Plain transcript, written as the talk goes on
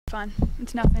fine.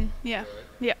 It's nothing. Yeah.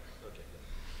 Yeah.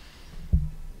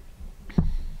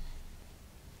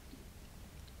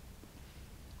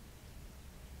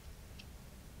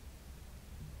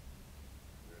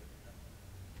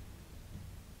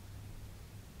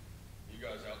 You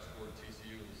guys outscored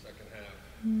TCU in the second half,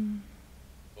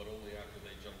 but only after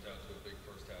they jumped out to a big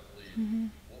first half lead.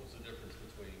 What was the difference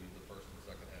between the first and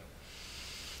second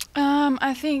half?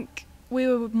 I think we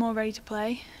were more ready to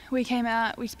play. We came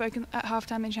out, we spoke at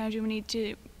halftime in change room, we needed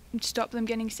to stop them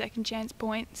getting second chance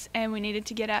points, and we needed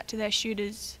to get out to their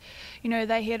shooters. You know,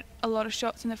 they hit a lot of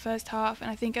shots in the first half,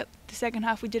 and I think at the second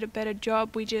half we did a better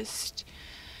job. We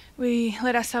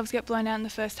let ourselves get blown out in the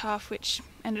first half, which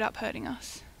ended up hurting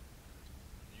us.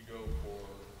 You go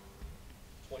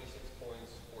for 26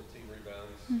 points, 14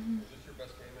 rebounds. Was this your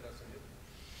best game at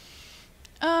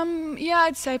SMU? Yeah,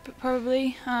 I'd say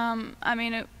probably. I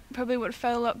mean, it probably would have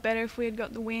felt a lot better if we had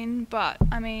got the win, but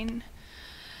I mean,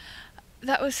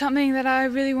 that was something that I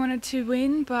really wanted to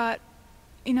win, but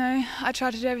you know, I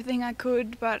tried to do everything I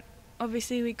could, but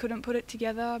obviously we couldn't put it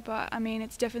together. But I mean,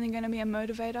 it's definitely going to be a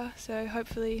motivator, so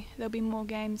hopefully there'll be more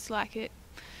games like it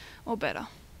or better.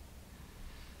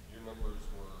 Your numbers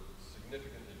were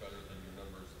significantly better than your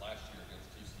numbers last year against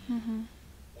TCU.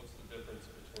 What's the difference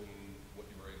between what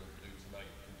you were able to do tonight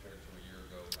compared to a year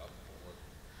ago out in Fort Worth?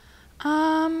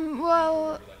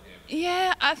 Well,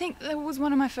 yeah, I think that was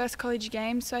one of my first college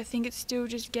games, so I think it's still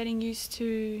just getting used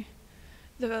to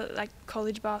the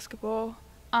college basketball.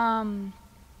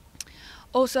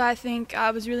 Also, I think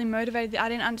I was really motivated. I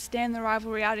didn't understand the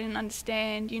rivalry. I didn't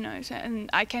understand, you know. So, and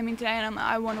I came in today and I'm like,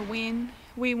 I want to win.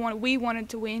 We wanted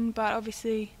to win, but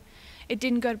obviously, it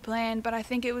didn't go to plan. But I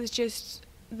think it was just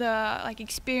the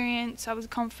experience. I was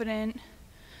confident,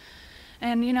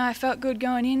 and you know, I felt good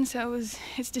going in. So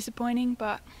it's disappointing,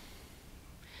 but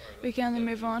we can only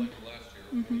move on. Last year,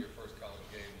 one of your first college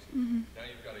games. Now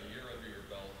you've got a year under your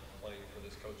belt playing for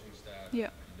this coaching staff. Yeah.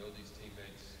 You know these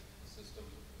teammates, the system.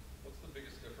 What's the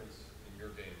biggest difference in your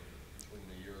game between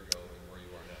a year ago and where you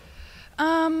are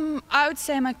now? I would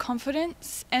say my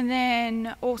confidence, and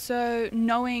then also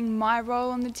knowing my role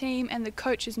on the team, and the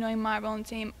coaches knowing my role on the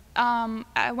team.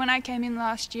 When I came in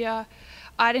last year,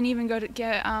 I didn't even go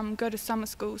to summer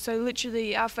school. So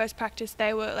literally our first practice,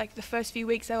 they were the first few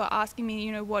weeks they were asking me,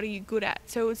 you know, what are you good at?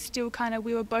 So it was still kind of,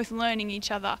 we were both learning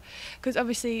each other, because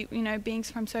obviously, you know, being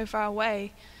from so far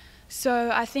away.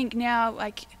 So I think now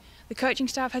the coaching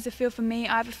staff has a feel for me,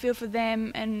 I have a feel for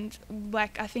them, and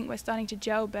I think we're starting to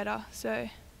gel better. So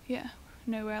yeah,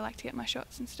 know where I like to get my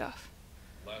shots and stuff.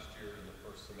 Last year in the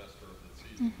first semester of the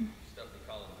season, Stephanie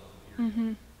Collins wasn't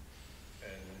here.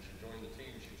 And when she joined the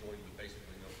team, she joined with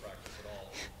basically no practice at all.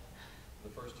 In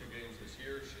the first two games this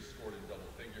year, she scored in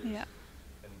double figures. Yeah.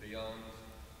 And beyond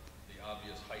the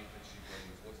obvious height that she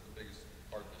brings, what's the biggest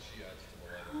part that she adds to the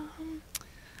lineup?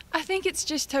 I think it's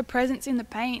just her presence in the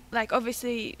paint.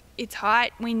 Obviously, it's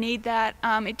height. We need that.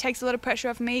 It takes a lot of pressure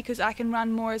off me because I can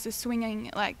run more as a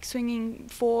swinging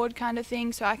forward kind of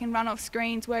thing, so I can run off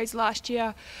screens. Whereas last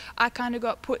year, I kind of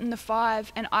got put in the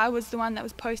 5, and I was the one that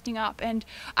was posting up. And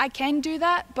I can do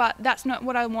that, but that's not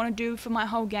what I want to do for my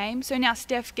whole game. So now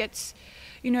Steph gets,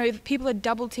 you know, people are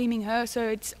double teaming her, so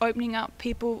it's opening up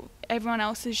everyone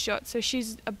else's shots. So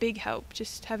she's a big help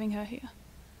just having her here.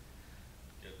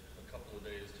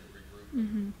 You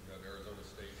have Arizona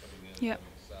State coming in on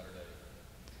Saturday.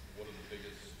 What are the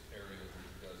biggest areas that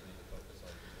you guys need to focus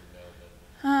on between now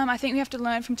and then? I think we have to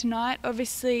learn from tonight.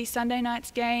 Obviously, Sunday night's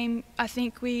game, I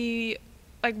think we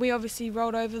obviously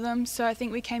rolled over them, so I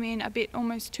think we came in a bit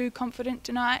almost too confident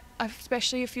tonight,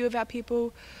 especially a few of our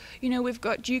people. You know, we've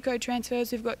got JUCO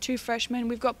transfers, we've got 2 freshmen,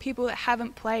 we've got people that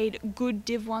haven't played good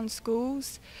Div 1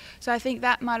 schools, so I think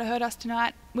that might have hurt us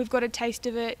tonight. We've got a taste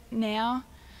of it now.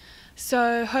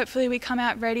 So hopefully we come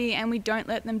out ready and we don't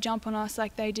let them jump on us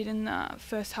like they did in the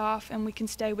first half, and we can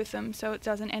stay with them so it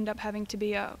doesn't end up having to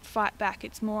be a fight back.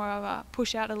 It's more of a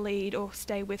push out a lead or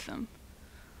stay with them.